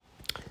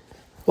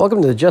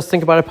Welcome to the Just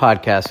Think About It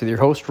podcast with your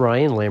host,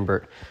 Ryan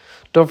Lambert.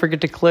 Don't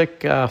forget to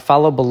click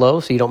follow below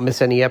so you don't miss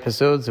any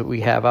episodes that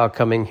we have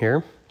outcoming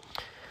here.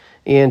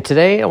 And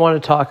today I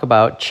want to talk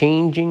about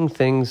changing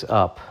things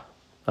up.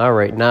 All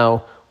right,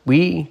 now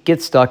we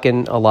get stuck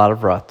in a lot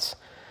of ruts.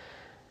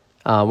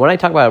 When I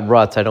talk about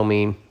ruts, I don't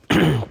mean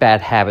bad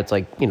habits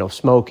like,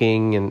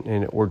 smoking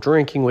and or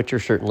drinking, which are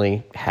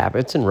certainly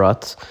habits and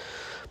ruts.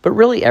 But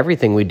really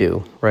everything we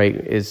do, right,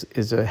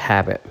 is a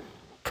habit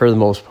for the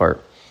most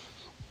part.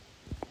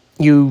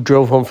 You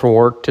drove home from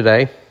work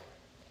today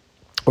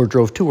or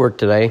drove to work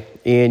today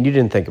and you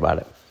didn't think about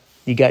it.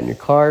 You got in your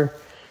car,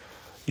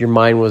 your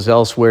mind was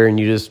elsewhere, and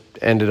you just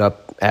ended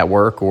up at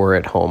work or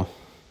at home.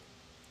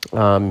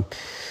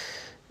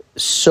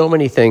 So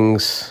many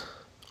things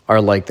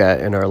are like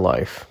that in our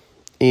life.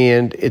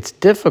 And it's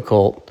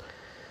difficult,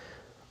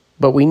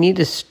 but we need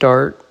to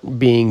start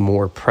being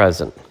more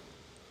present.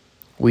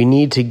 We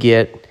need to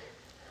get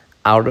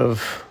out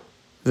of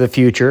the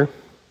future,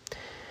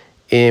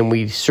 and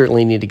we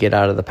certainly need to get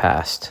out of the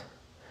past.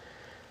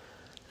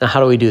 Now,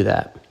 how do we do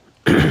that?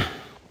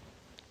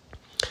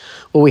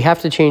 Well, we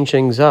have to change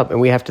things up,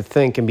 and we have to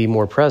think and be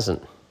more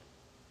present.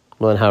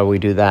 Well, then how do we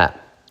do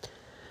that? It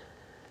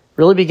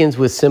really begins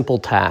with simple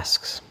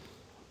tasks.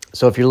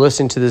 So if you're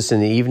listening to this in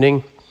the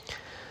evening,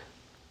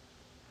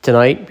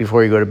 tonight,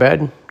 before you go to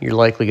bed, you're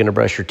likely going to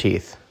brush your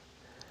teeth.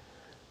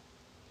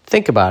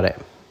 Think about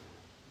it.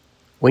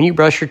 When you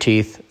brush your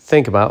teeth,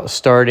 think about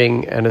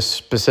starting in a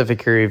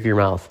specific area of your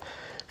mouth.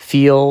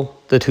 Feel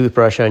the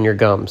toothbrush on your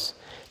gums.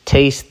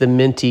 Taste the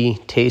minty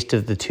taste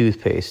of the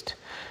toothpaste,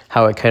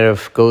 how it kind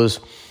of goes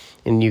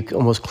and you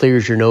almost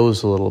clears your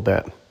nose a little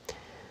bit.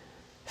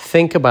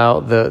 Think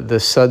about the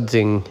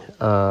sudsing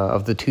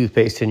of the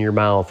toothpaste in your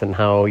mouth and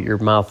how your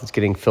mouth is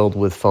getting filled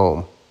with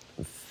foam.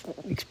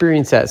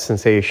 Experience that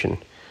sensation.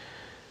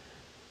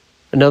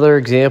 Another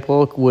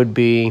example would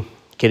be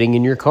getting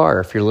in your car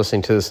if you're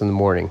listening to this in the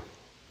morning.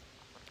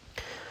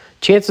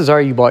 Chances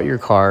are you bought your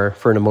car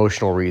for an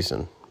emotional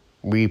reason.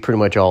 We pretty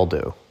much all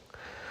do.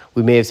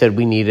 We may have said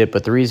we need it,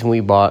 but the reason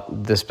we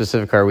bought the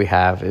specific car we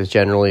have is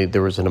generally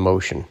there was an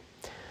emotion.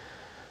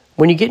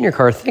 When you get in your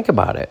car, think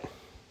about it.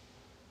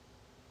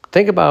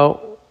 Think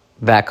about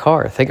that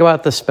car. Think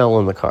about the smell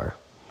in the car.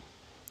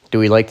 Do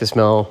we like the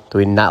smell? Do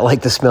we not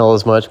like the smell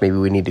as much? Maybe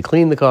we need to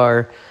clean the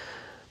car.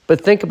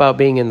 But think about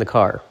being in the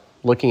car,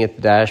 looking at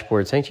the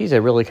dashboard, saying, geez, I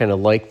really kind of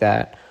like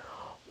that.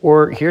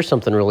 Or here's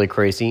something really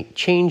crazy.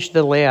 Change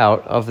the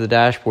layout of the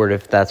dashboard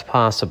if that's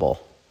possible.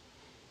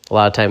 A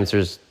lot of times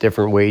there's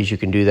different ways you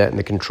can do that in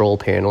the control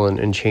panel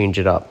and change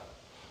it up.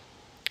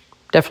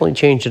 Definitely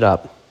change it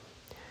up.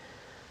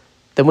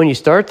 Then when you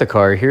start the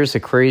car, here's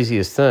the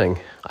craziest thing.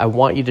 I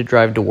want you to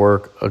drive to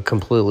work a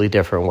completely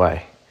different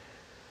way.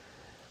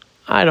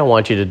 I don't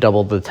want you to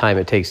double the time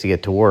it takes to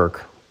get to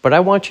work, but I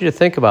want you to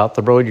think about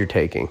the road you're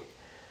taking.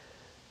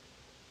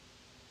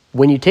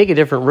 When you take a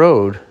different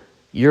road,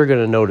 you're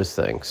going to notice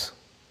things.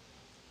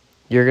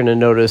 You're going to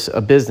notice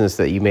a business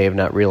that you may have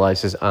not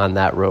realized is on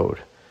that road.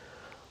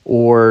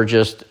 Or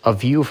just a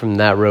view from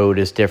that road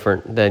is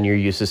different than you're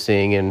used to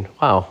seeing. And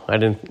wow, I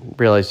didn't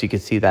realize you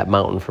could see that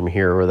mountain from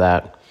here or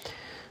that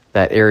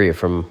area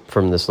from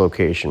this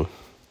location.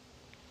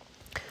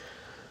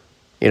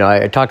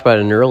 I talked about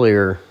it in an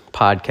earlier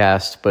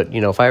podcast, but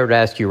if I were to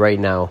ask you right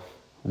now,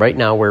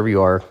 wherever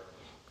you are,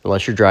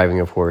 unless you're driving,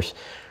 of course,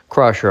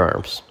 cross your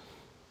arms.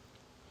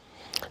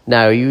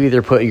 Now, you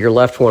either put your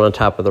left one on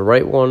top of the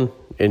right one,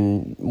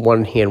 and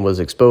one hand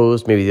was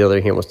exposed, maybe the other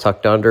hand was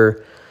tucked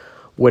under.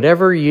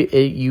 Whatever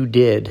you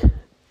did,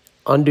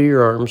 undo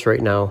your arms right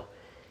now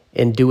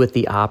and do it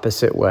the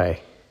opposite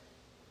way.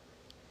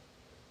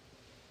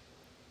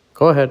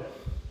 Go ahead.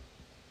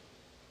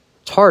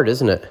 It's hard,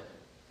 isn't it?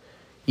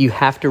 You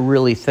have to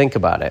really think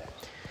about it.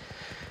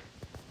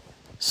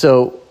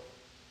 So,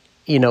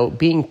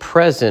 being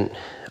present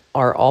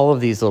are all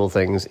of these little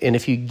things. And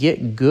if you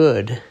get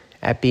good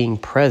at being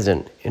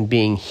present and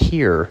being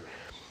here,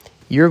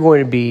 you're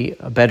going to be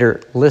a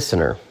better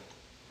listener.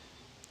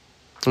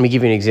 Let me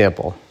give you an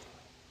example.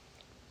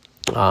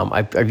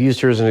 I've used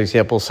her as an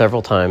example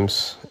several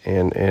times,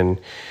 and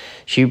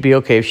she'd be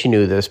okay if she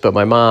knew this, but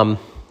my mom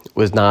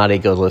was not a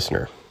good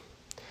listener.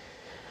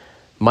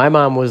 My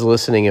mom was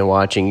listening and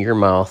watching your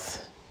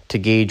mouth to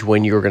gauge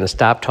when you were going to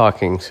stop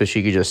talking so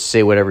she could just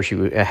say whatever she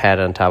had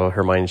on top of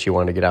her mind and she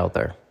wanted to get out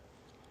there.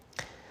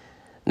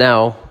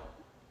 Now,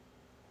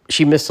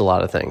 she missed a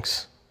lot of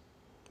things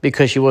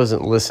because she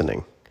wasn't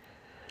listening.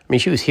 I mean,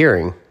 she was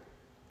hearing.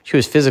 She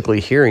was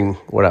physically hearing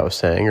what I was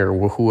saying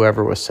or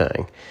whoever was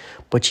saying,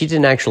 but she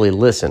didn't actually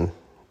listen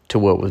to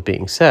what was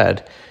being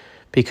said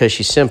because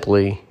she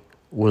simply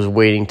was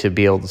waiting to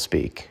be able to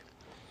speak.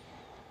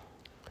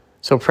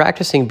 So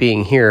practicing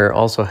being here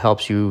also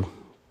helps you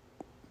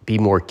be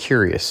more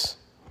curious.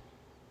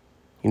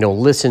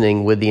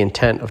 Listening with the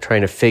intent of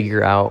trying to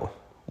figure out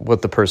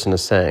what the person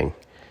is saying.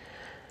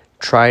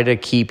 Try to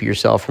keep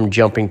yourself from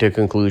jumping to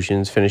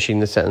conclusions,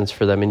 finishing the sentence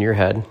for them in your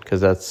head, because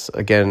that's,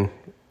 again,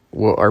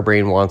 what our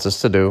brain wants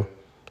us to do.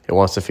 It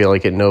wants to feel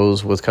like it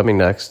knows what's coming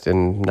next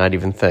and not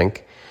even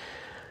think.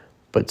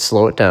 but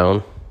slow it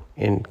down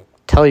and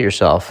tell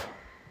yourself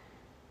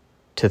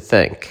to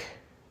think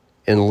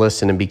and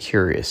listen and be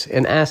curious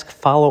and ask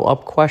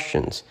follow-up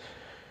questions.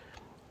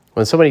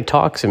 When somebody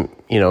talks and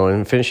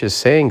finishes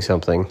saying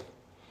something,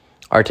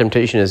 our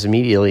temptation is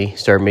immediately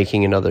start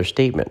making another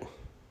statement.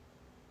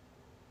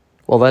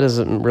 Well, that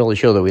doesn't really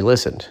show that we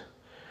listened.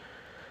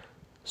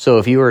 So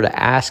if you were to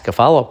ask a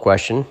follow-up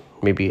question,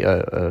 maybe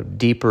a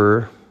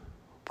deeper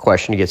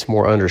question to get some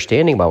more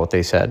understanding about what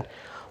they said,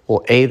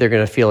 well, A, they're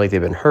going to feel like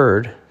they've been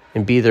heard,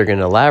 and B, they're going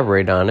to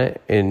elaborate on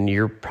it, and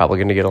you're probably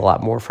going to get a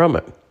lot more from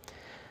it.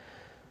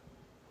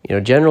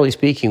 Generally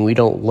speaking, we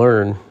don't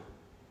learn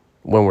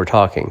when we're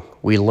talking.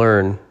 We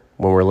learn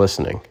when we're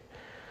listening.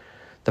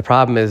 The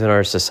problem is in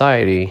our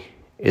society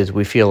is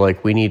we feel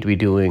like we need to be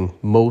doing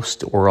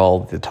most or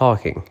all of the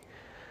talking.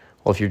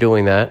 Well, if you're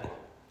doing that,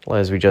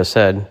 as we just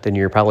said, then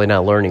you're probably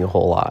not learning a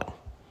whole lot.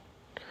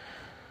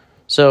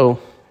 So,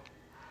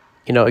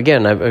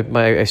 again,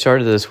 I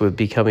started this with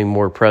becoming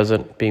more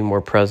present, being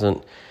more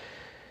present,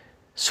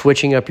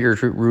 switching up your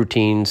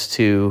routines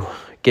to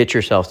get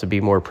yourself to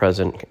be more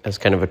present as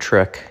kind of a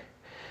trick.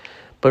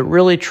 But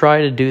really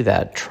try to do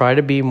that. Try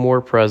to be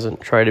more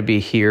present. Try to be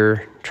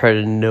here. Try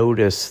to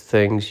notice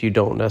things you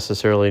don't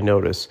necessarily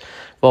notice.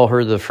 We've all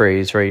heard the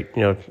phrase, right?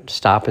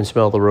 Stop and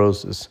smell the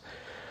roses.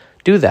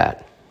 Do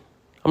that.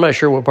 I'm not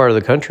sure what part of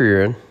the country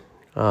you're in,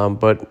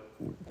 but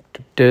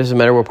it doesn't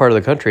matter what part of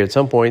the country. At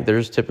some point,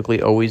 there's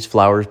typically always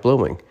flowers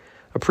blooming.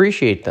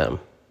 Appreciate them.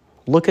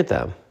 Look at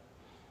them.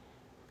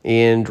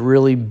 And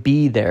really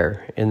be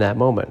there in that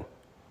moment.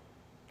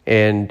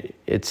 And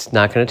it's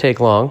not going to take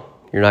long.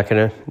 You're not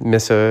going to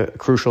miss a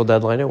crucial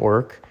deadline at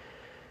work.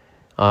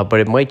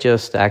 But it might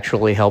just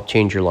actually help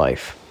change your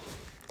life.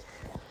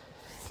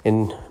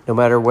 And no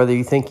matter whether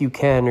you think you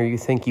can or you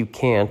think you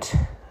can't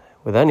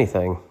with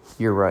anything,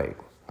 you're right.